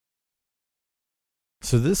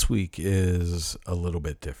So this week is a little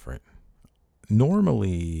bit different.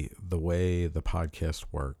 Normally, the way the podcast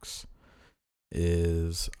works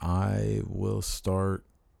is I will start,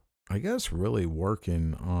 I guess, really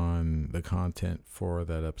working on the content for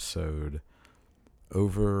that episode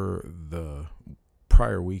over the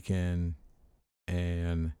prior weekend.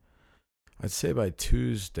 And I'd say by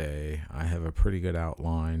Tuesday, I have a pretty good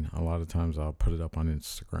outline. A lot of times I'll put it up on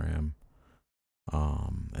Instagram.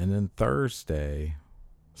 And then Thursday,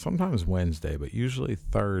 sometimes Wednesday, but usually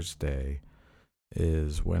Thursday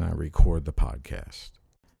is when I record the podcast.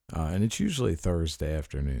 And it's usually Thursday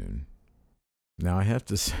afternoon. Now, I have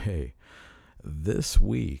to say, this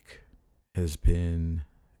week has been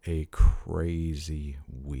a crazy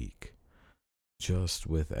week, just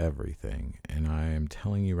with everything. And I am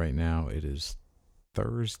telling you right now, it is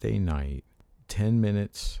Thursday night, 10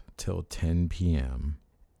 minutes till 10 p.m.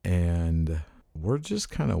 And we're just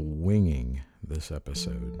kind of winging this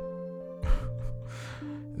episode.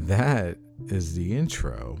 That is the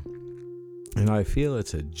intro. And I feel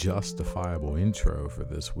it's a justifiable intro for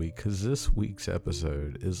this week because this week's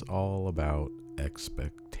episode is all about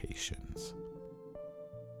expectations.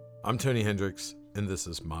 I'm Tony Hendricks, and this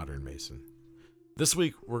is Modern Mason. This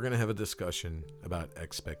week, we're going to have a discussion about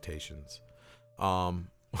expectations.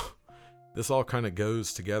 This all kind of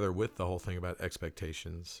goes together with the whole thing about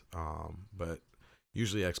expectations. But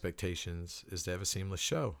usually expectations is to have a seamless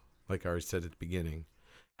show, like I already said at the beginning.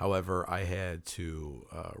 However, I had to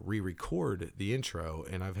re-record the intro,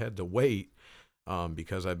 and I've had to wait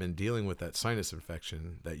because I've been dealing with that sinus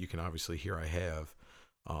infection that you can obviously hear I have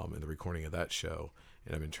in the recording of that show.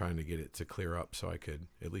 And I've been trying to get it to clear up so I could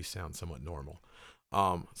at least sound somewhat normal.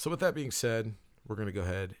 So with that being said, we're going to go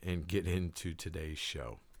ahead and get into today's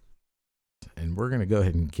show. And we're going to go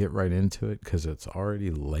ahead and get right into it because it's already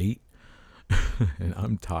late and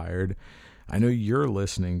I'm tired. I know you're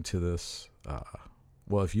listening to this.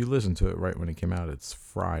 Well, if you listen to it right when it came out, it's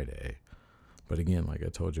Friday. But again, like I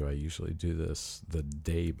told you, I usually do this the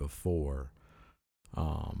day before.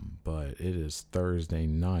 But it is Thursday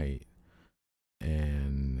night.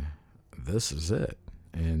 And this is it.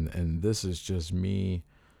 And this is just me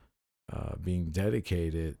being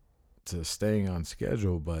dedicated to staying on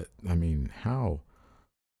schedule. But I mean, how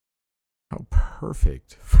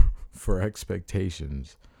perfect for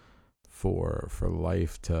expectations for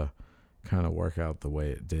life to kind of work out the way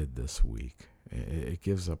it did this week. It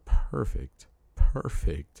gives a perfect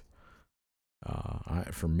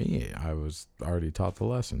for me, I was already taught the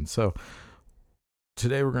lesson. So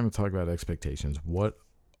today we're going to talk about expectations. What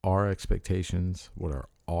are expectations? What are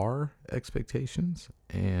our expectations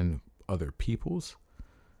and other people's?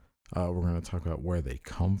 We're going to talk about where they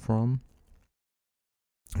come from.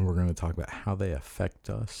 And we're going to talk about how they affect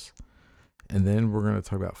us. And then we're going to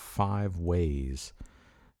talk about 5 ways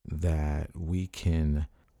that we can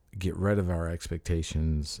get rid of our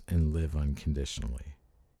expectations and live unconditionally.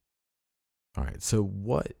 All right, so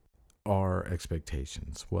what are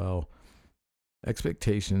expectations? Well,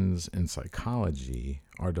 expectations in psychology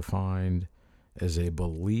are defined as a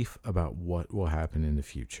belief about what will happen in the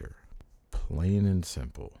future, plain and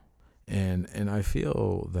simple. And I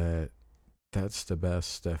feel that that's the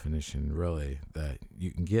best definition, really, that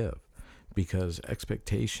you can give, because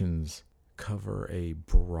expectations cover a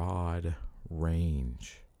broad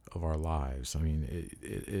range of our lives. I mean,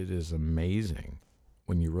 it is amazing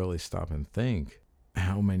when you really stop and think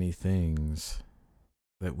how many things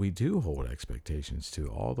that we do hold expectations to,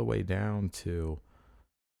 all the way down to,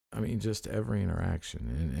 I mean, just every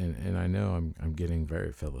interaction. And I know I'm getting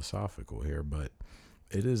very philosophical here, but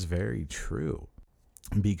it is very true,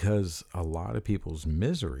 because a lot of people's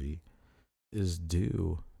misery is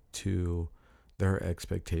due to their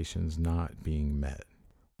expectations not being met.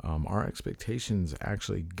 Our expectations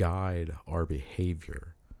actually guide our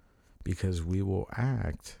behavior because we will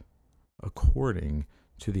act according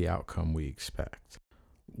to the outcome we expect.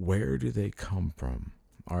 Where do they come from?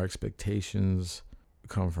 Our expectations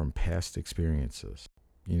come from past experiences.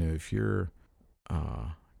 You know, if you're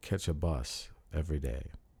catch a bus every day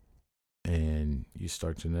and you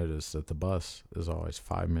start to notice that the bus is always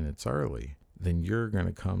 5 minutes early, then you're going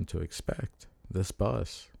to come to expect this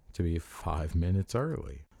bus to be 5 minutes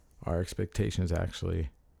early. Our expectations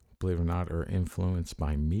actually, believe it or not, are influenced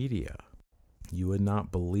by media. You would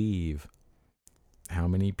not believe how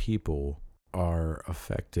many people are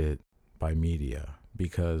affected by media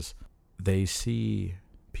because they see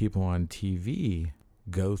people on TV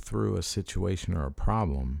go through a situation or a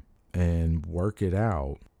problem and work it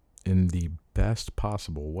out in the best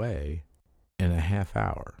possible way in a half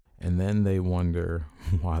hour. And then they wonder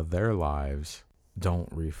why their lives don't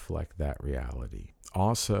reflect that reality.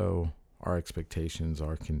 Also, our expectations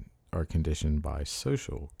are conditioned by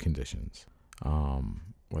social conditions,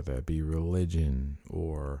 whether it be religion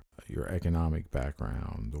or your economic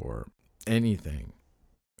background or anything.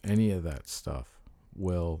 Any of that stuff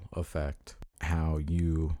will affect how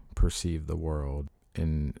you perceive the world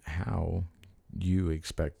and how you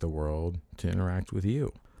expect the world to interact with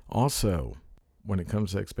you. Also, when it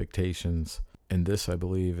comes to expectations, and this I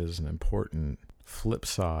believe is an important flip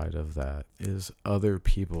side of that, is other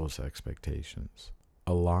people's expectations.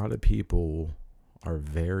 A lot of people are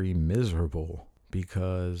very miserable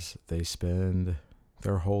because they spend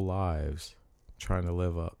their whole lives trying to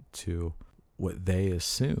live up to what they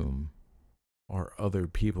assume are other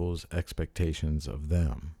people's expectations of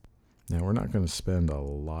them. Now, we're not going to spend a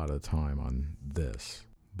lot of time on this,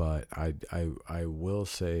 but I will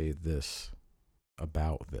say this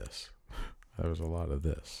about this. There's a lot of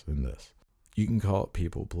this in this. You can call it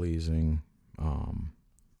people pleasing.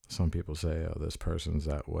 Some people say, "Oh, this person's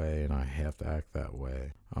that way, and I have to act that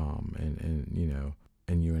way," and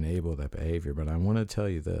you enable that behavior. But I want to tell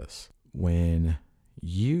you this: when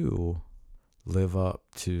you live up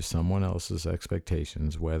to someone else's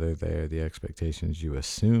expectations, whether they're the expectations you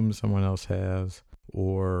assume someone else has,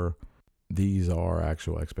 or these are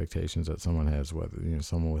actual expectations that someone has, whether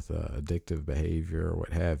someone with addictive behavior or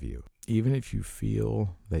what have you. Even if you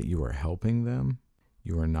feel that you are helping them,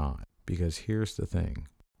 you are not. Because here's the thing.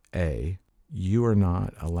 A, you are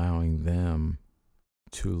not allowing them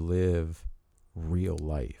to live real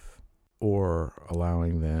life or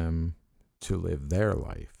allowing them to live their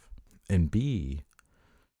life. And B,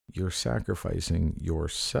 you're sacrificing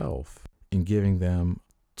yourself in giving them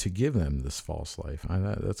this false life.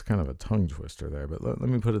 That's kind of a tongue twister there, but let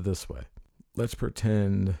me put it this way. Let's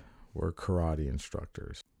pretend we're karate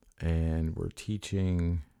instructors and we're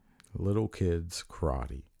teaching little kids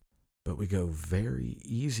karate, but we go very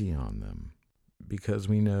easy on them because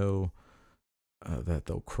we know that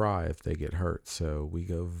they'll cry if they get hurt. So we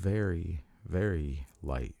go very, very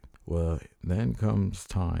light. Well, then comes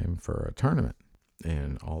time for a tournament,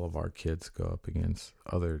 and all of our kids go up against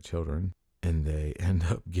other children, and they end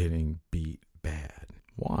up getting beat bad.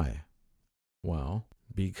 Why? Well,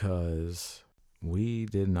 because we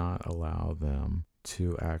did not allow them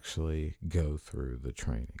to actually go through the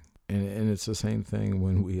training. And it's the same thing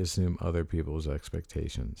when we assume other people's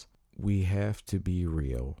expectations. We have to be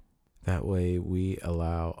real. That way we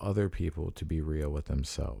allow other people to be real with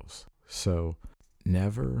themselves. So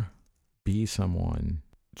never be someone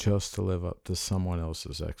just to live up to someone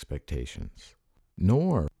else's expectations,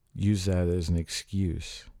 nor use that as an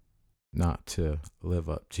excuse not to live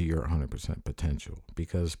up to your 100% potential,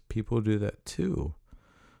 because people do that too,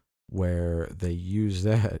 where they use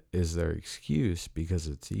that as their excuse because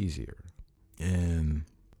it's easier. And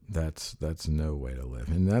that's no way to live.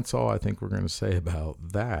 And that's all I think we're going to say about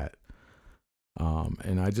that.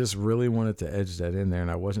 And I just really wanted to edge that in there, and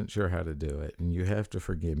I wasn't sure how to do it. And you have to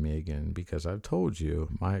forgive me again, because I've told you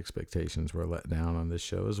my expectations were let down on this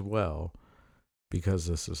show as well, because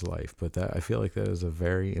this is life. But that, I feel like that is a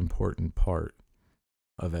very important part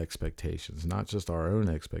of expectations, not just our own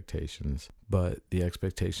expectations, but the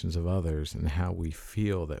expectations of others and how we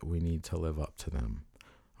feel that we need to live up to them.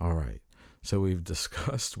 All right. So we've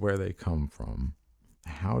discussed where they come from.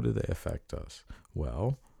 How do they affect us?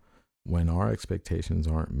 Well, when our expectations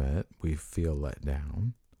aren't met, we feel let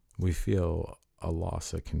down. We feel a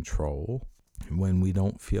loss of control. When we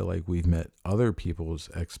don't feel like we've met other people's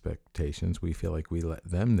expectations, we feel like we let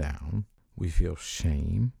them down. We feel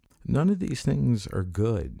shame. None of these things are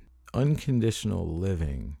good. Unconditional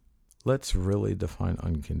living. Let's really define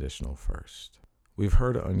unconditional first. We've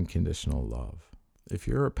heard of unconditional love. If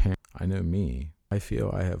you're a parent, I know me, I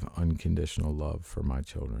feel I have unconditional love for my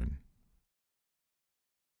children.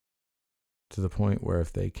 To the point where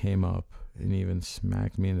if they came up and even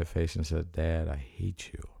smacked me in the face and said, "Dad, I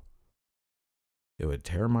hate you," it would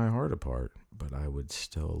tear my heart apart, but I would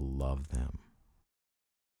still love them.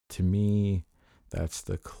 To me, that's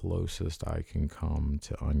the closest I can come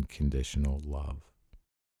to unconditional love.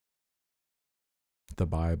 The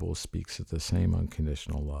Bible speaks of the same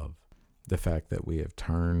unconditional love. The fact that we have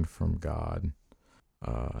turned from God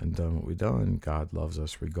and done what we've done, God loves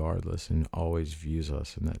us regardless and always views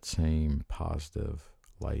us in that same positive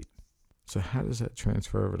light. So how does that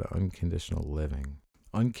transfer over to unconditional living?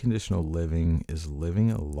 Unconditional living is living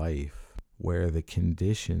a life where the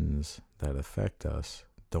conditions that affect us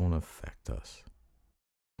don't affect us.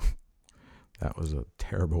 That was a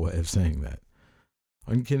terrible way of saying that.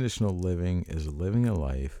 Unconditional living is living a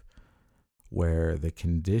life where the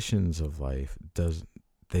conditions of life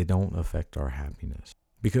don't affect our happiness.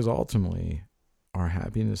 Because ultimately, Our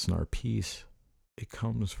happiness and our peace, it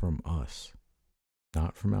comes from us,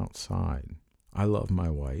 not from outside. I love my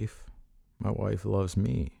wife. My wife loves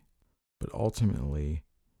me. But ultimately,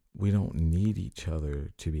 we don't need each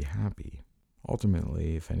other to be happy.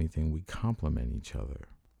 Ultimately, if anything, we complement each other.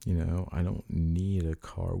 I don't need a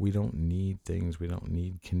car. We don't need things. We don't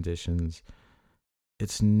need conditions.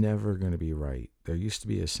 It's never going to be right. There used to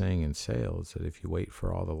be a saying in sales that if you wait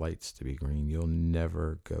for all the lights to be green, you'll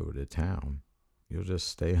never go to town. You'll just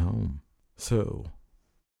stay home. So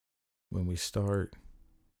when we start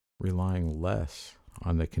relying less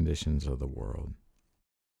on the conditions of the world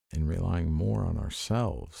and relying more on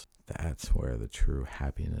ourselves, that's where the true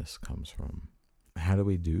happiness comes from. How do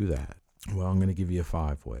we do that? Well, I'm going to give you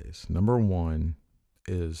 5 ways. Number 1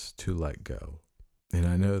 is to let go. And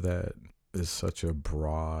I know that is such a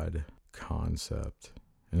broad concept,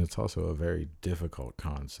 and it's also a very difficult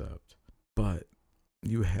concept. But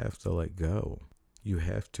you have to let go. You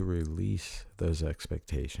have to release those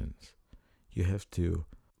expectations. You have to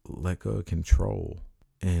let go of control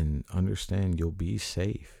and understand you'll be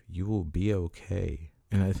safe. You will be okay.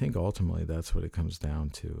 And I think ultimately that's what it comes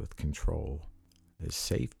down to with control, is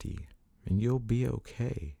safety. And you'll be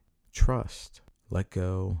okay. Trust. Let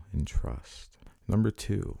go and trust. Number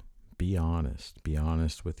 2, be honest. Be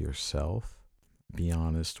honest with yourself. Be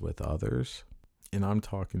honest with others. And I'm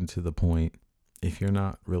talking to the point, if you're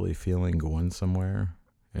not really feeling going somewhere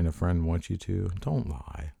and a friend wants you to, don't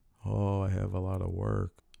lie. Oh, I have a lot of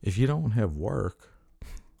work. If you don't have work,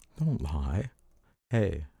 don't lie.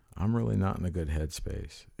 Hey, I'm really not in a good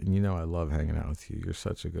headspace. And I love hanging out with you. You're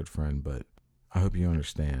such a good friend, but I hope you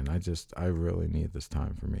understand. I really need this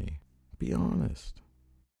time for me. Be honest.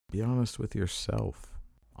 Be honest with yourself.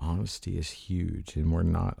 Honesty is huge, and we're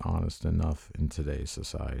not honest enough in today's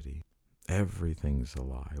society. Everything's a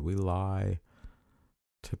lie. We lie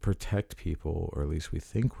to protect people, or at least we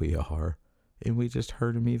think we are, and we just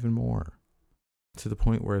hurt them even more, to the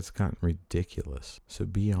point where it's gotten ridiculous. So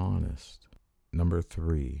be honest. Number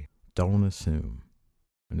 3, don't assume.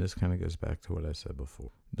 And this kind of goes back to what I said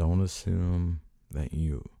before. Don't assume that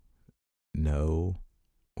you know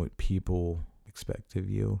what people expect of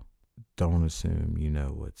you. Don't assume you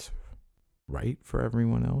know what's right for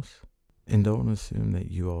everyone else. And don't assume that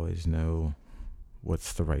you always know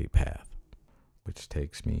what's the right path. Which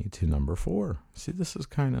takes me to number 4. See, this is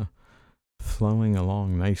kind of flowing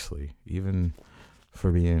along nicely, even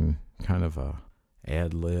for being kind of a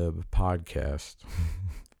ad-lib podcast.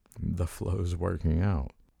 The flow's working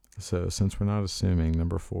out. So since we're not assuming,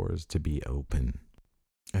 number 4 is to be open.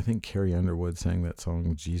 I think Carrie Underwood sang that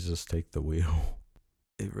song, Jesus Take the Wheel.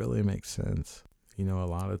 It really makes sense. A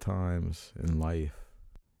lot of times in life,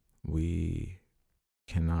 we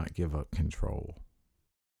cannot give up control.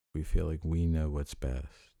 We feel like we know what's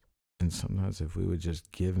best. And sometimes if we would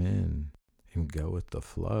just give in and go with the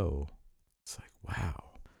flow, it's like,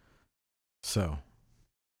 wow. So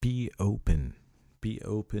be open. Be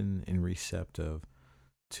open and receptive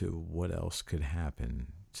to what else could happen,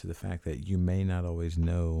 to the fact that you may not always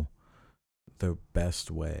know the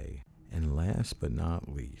best way. And last but not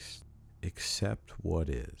least, accept what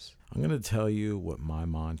is. I'm going to tell you what my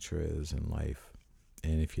mantra is in life.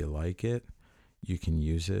 And if you like it, you can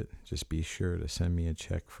use it. Just be sure to send me a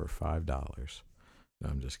check for $5. No,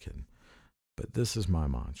 I'm just kidding. But this is my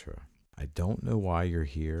mantra. I don't know why you're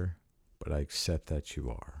here, but I accept that you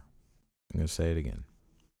are. I'm going to say it again.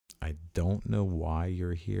 I don't know why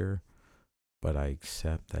you're here, but I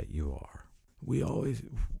accept that you are. We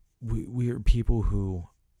are people who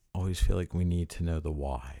always feel like we need to know the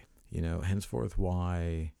why. Henceforth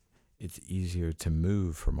why it's easier to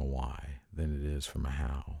move from a why than it is from a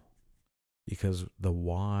how. Because the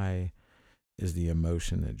why is the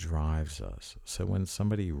emotion that drives us. So when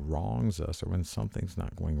somebody wrongs us or when something's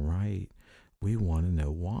not going right, we want to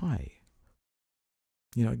know why.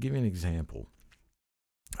 I'll give you an example.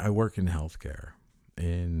 I work in healthcare,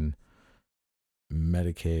 in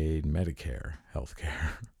Medicaid, Medicare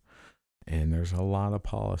healthcare. And there's a lot of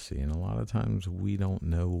policy, and a lot of times we don't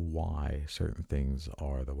know why certain things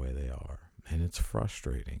are the way they are. And it's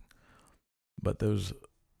frustrating. But those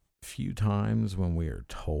few times when we are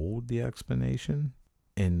told the explanation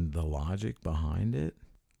and the logic behind it,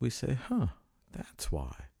 we say, that's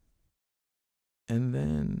why. And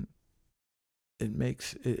then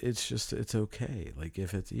it's okay. Like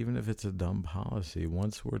even if it's a dumb policy,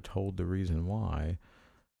 once we're told the reason why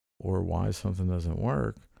or why something doesn't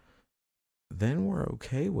work, then we're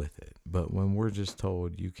okay with it. But when we're just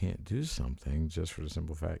told you can't do something just for the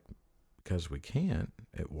simple fact because we can't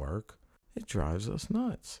at work, it drives us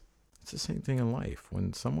nuts. It's the same thing in life.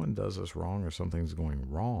 When someone does us wrong or something's going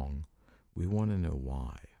wrong, We want to know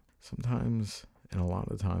why. Sometimes, and a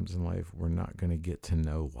lot of times in life, we're not going to get to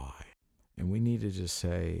know why. And we need to just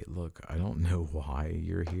say, look, I don't know why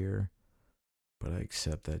you're here, but I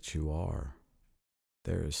accept that you are.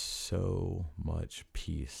 There is so much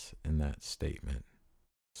peace in that statement.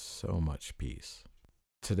 So much peace.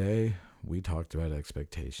 Today, we talked about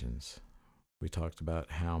expectations. We talked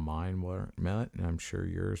about how mine weren't met, and I'm sure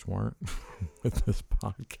yours weren't with this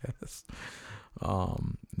podcast.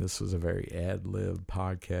 This was a very ad-lib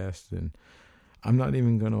podcast, and I'm not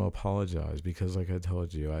even going to apologize because, like I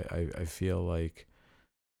told you, I feel like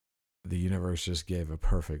the universe just gave a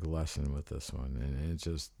perfect lesson with this one, and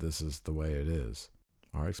this is the way it is.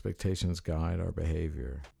 Our expectations guide our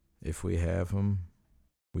behavior. If we have them,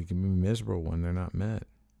 we can be miserable when they're not met.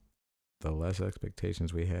 The less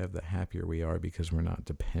expectations we have, the happier we are because we're not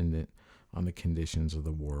dependent on the conditions of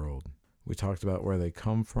the world. We talked about where they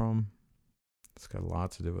come from. It's got a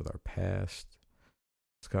lot to do with our past.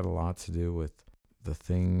 It's got a lot to do with the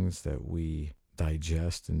things that we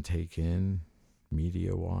digest and take in,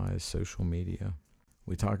 media-wise, social media.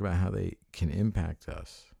 We talk about how they can impact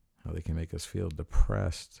us, how they can make us feel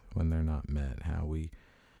depressed when they're not met, how we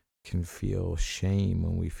can feel shame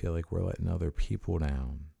when we feel like we're letting other people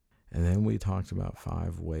down. And then we talked about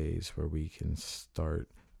 5 ways where we can start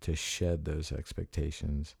to shed those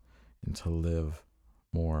expectations and to live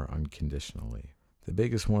more unconditionally. The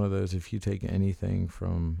biggest one of those, if you take anything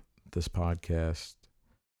from this podcast,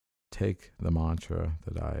 take the mantra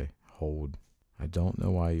that I hold. I don't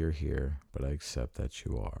know why you're here, but I accept that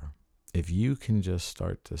you are. If you can just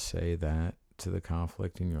start to say that to the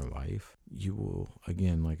conflict in your life, you will,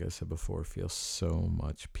 again, like I said before, feel so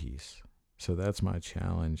much peace. So that's my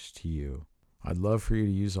challenge to you. I'd love for you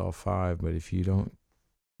to use all 5, but if you don't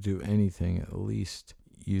do anything, at least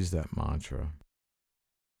use that mantra.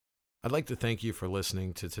 I'd like to thank you for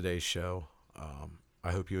listening to today's show.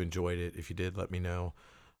 I hope you enjoyed it. If you did, let me know.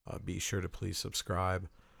 Be sure to please subscribe.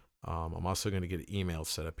 I'm also going to get an email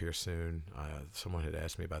set up here soon. Someone had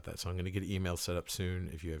asked me about that, so I'm going to get an email set up soon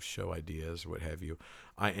if you have show ideas or what have you.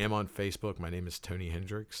 I am on Facebook. My name is Tony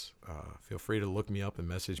Hendricks. Feel free to look me up and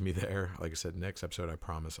message me there. Like I said, next episode, I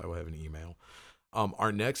promise I will have an email.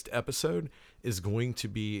 Our next episode is going to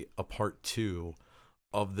be a part 2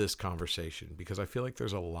 of this conversation because I feel like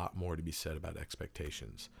there's a lot more to be said about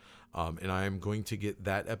expectations. And I am going to get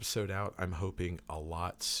that episode out, I'm hoping, a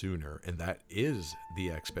lot sooner. And that is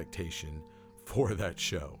the expectation for that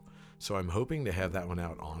show. So I'm hoping to have that one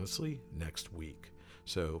out, honestly, next week.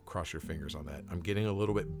 So cross your fingers on that. I'm getting a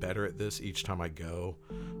little bit better at this each time I go.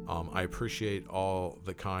 I appreciate all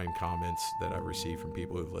the kind comments that I've received from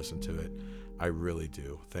people who've listened to it. I really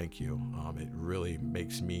do. Thank you. It really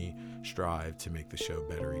makes me strive to make the show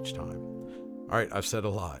better each time. All right, I've said a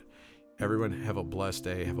lot. Everyone have a blessed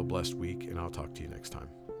day, have a blessed week, and I'll talk to you next time.